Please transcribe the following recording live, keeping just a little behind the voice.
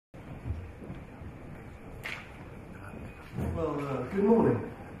Good morning.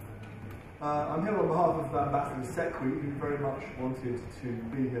 I'm here on behalf of Ambassador Sequi, who very much wanted to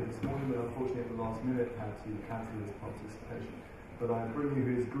be here this morning, but unfortunately at the last minute had to cancel his participation. But I bring you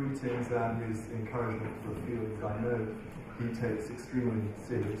his greetings and his encouragement for a field that I know he takes extremely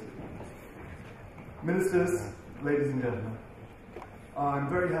seriously. Ministers, ladies and gentlemen, I'm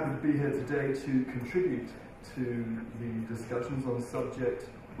very happy to be here today to contribute to the discussions on a subject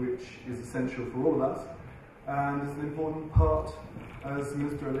which is essential for all of us, and is an important part, as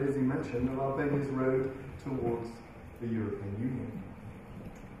Mr. Alesi mentioned, of Albania's road towards the European Union.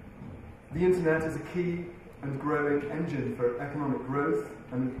 The Internet is a key and growing engine for economic growth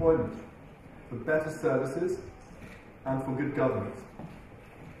and employment, for better services and for good governance.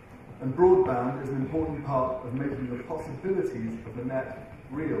 And broadband is an important part of making the possibilities of the net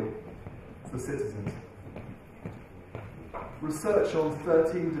real for citizens. Research on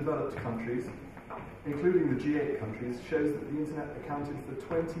 13 developed countries, including the G8 countries, shows that the Internet accounted for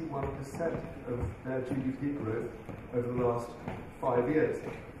 21% of their GDP growth over the last 5 years.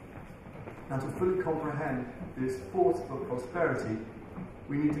 Now, to fully comprehend this force for prosperity,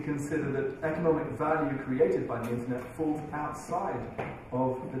 we need to consider that economic value created by the Internet falls outside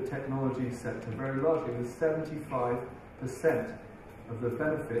of the technology sector very largely, with 75% of the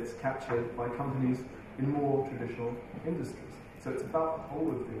benefits captured by companies in more traditional industries. So it's about the whole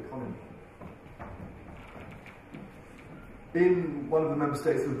of the economy. In one of the member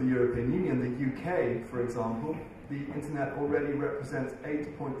states of the European Union, the UK, for example, the Internet already represents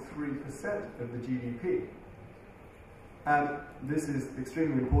 8.3% of the GDP. And this is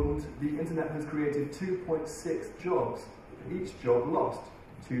extremely important. The Internet has created 2.6 jobs, each job lost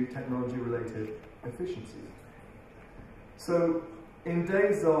to technology-related efficiencies. So, in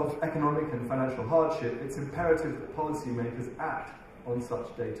days of economic and financial hardship, it's imperative that policymakers act on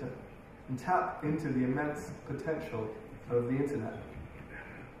such data and tap into the immense potential of the Internet.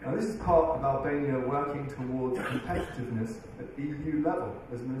 Now, this is part of Albania working towards competitiveness at EU level,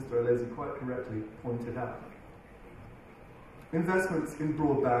 as Minister Alesi quite correctly pointed out. Investments in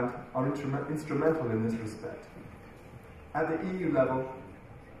broadband are instrumental in this respect. At the EU level,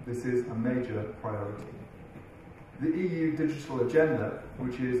 this is a major priority. The EU digital agenda,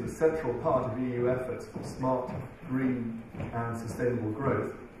 which is a central part of EU efforts for smart, green and sustainable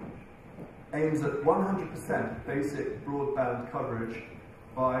growth, aims at 100% basic broadband coverage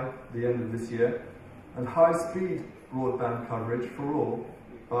by the end of this year and high-speed broadband coverage for all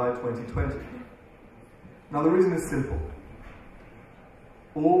by 2020. Now, the reason is simple.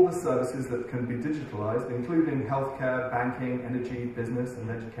 All the services that can be digitalized, including healthcare, banking, energy, business and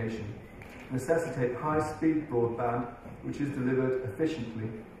education, necessitate high-speed broadband which is delivered efficiently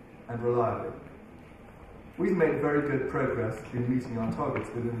and reliably. We've made very good progress in meeting our targets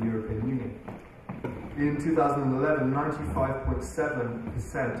within the European Union. In 2011,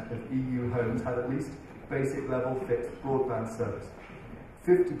 95.7% of EU homes had at least basic level fixed broadband service.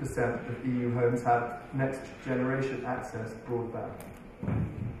 50% of EU homes had next generation access broadband.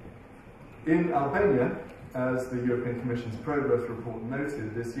 In Albania, as the European Commission's progress report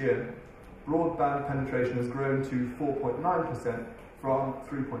noted this year, broadband penetration has grown to 4.9% from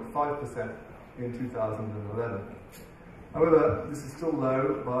 3.5% in 2011. However, this is still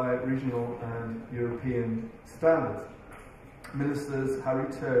low by regional and European standards. Ministers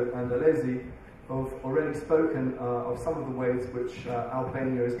Harito and Alesi have already spoken of some of the ways which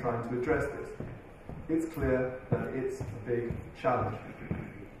Albania is trying to address this. It's clear that it's a big challenge.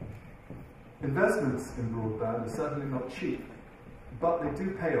 Investments in broadband are certainly not cheap, but they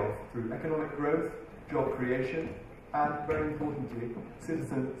do pay off through economic growth, job creation, and, very importantly,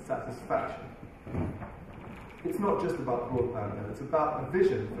 citizen satisfaction. It's not just about broadband, though. It's about a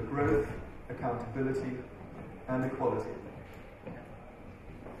vision for growth, accountability, and equality.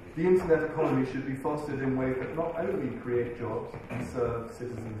 The Internet economy should be fostered in ways that not only create jobs and serve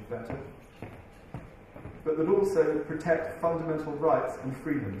citizens better, but that also protect fundamental rights and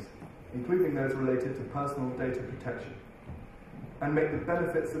freedoms, including those related to personal data protection, and make the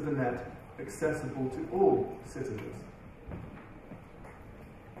benefits of the net accessible to all citizens.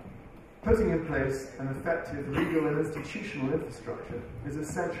 Putting in place an effective legal and institutional infrastructure is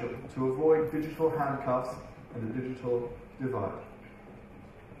essential to avoid digital handcuffs and a digital divide.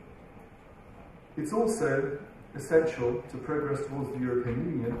 It's also essential to progress towards the European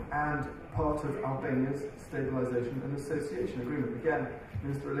Union and part of Albania's Stabilisation and Association Agreement. Again,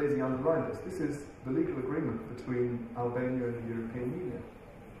 Minister Alesi underlined this. This is the legal agreement between Albania and the European Union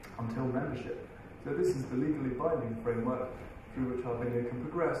until membership. So this is the legally binding framework through which Albania can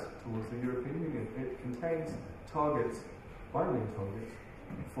progress towards the European Union. It contains targets, binding targets,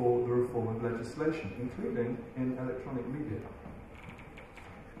 for the reform of legislation, including in electronic media.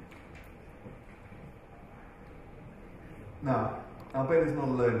 Now, Albania is not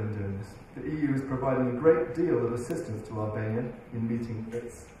alone in doing this. The EU is providing a great deal of assistance to Albania in meeting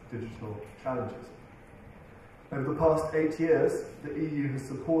its digital challenges. Over the past 8 years, the EU has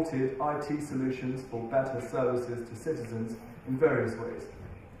supported IT solutions for better services to citizens in various ways,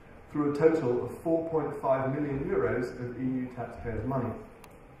 through a total of 4.5 million euros of EU taxpayers' money.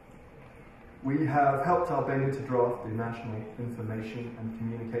 We have helped Albania to draft the National Information and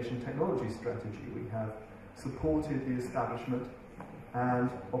Communication Technology Strategy. We have supported the establishment and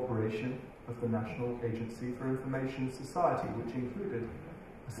operation of the National Agency for Information Society, which included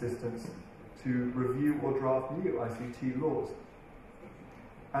assistance to review or draft new ICT laws.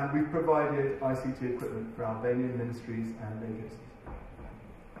 And we've provided ICT equipment for Albanian ministries and agencies.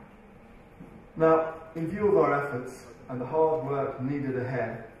 Now, in view of our efforts and the hard work needed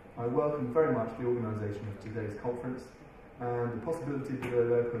ahead, I welcome very much the organisation of today's conference and the possibility that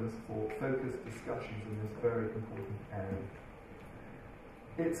it opens for focused discussions in this very important area.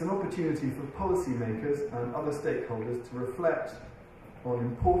 It's an opportunity for policymakers and other stakeholders to reflect on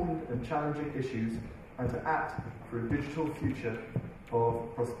important and challenging issues and to act for a digital future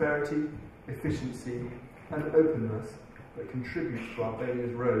of prosperity, efficiency and openness that contributes to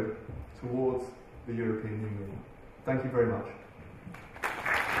Albania's road towards the European Union. Thank you very much.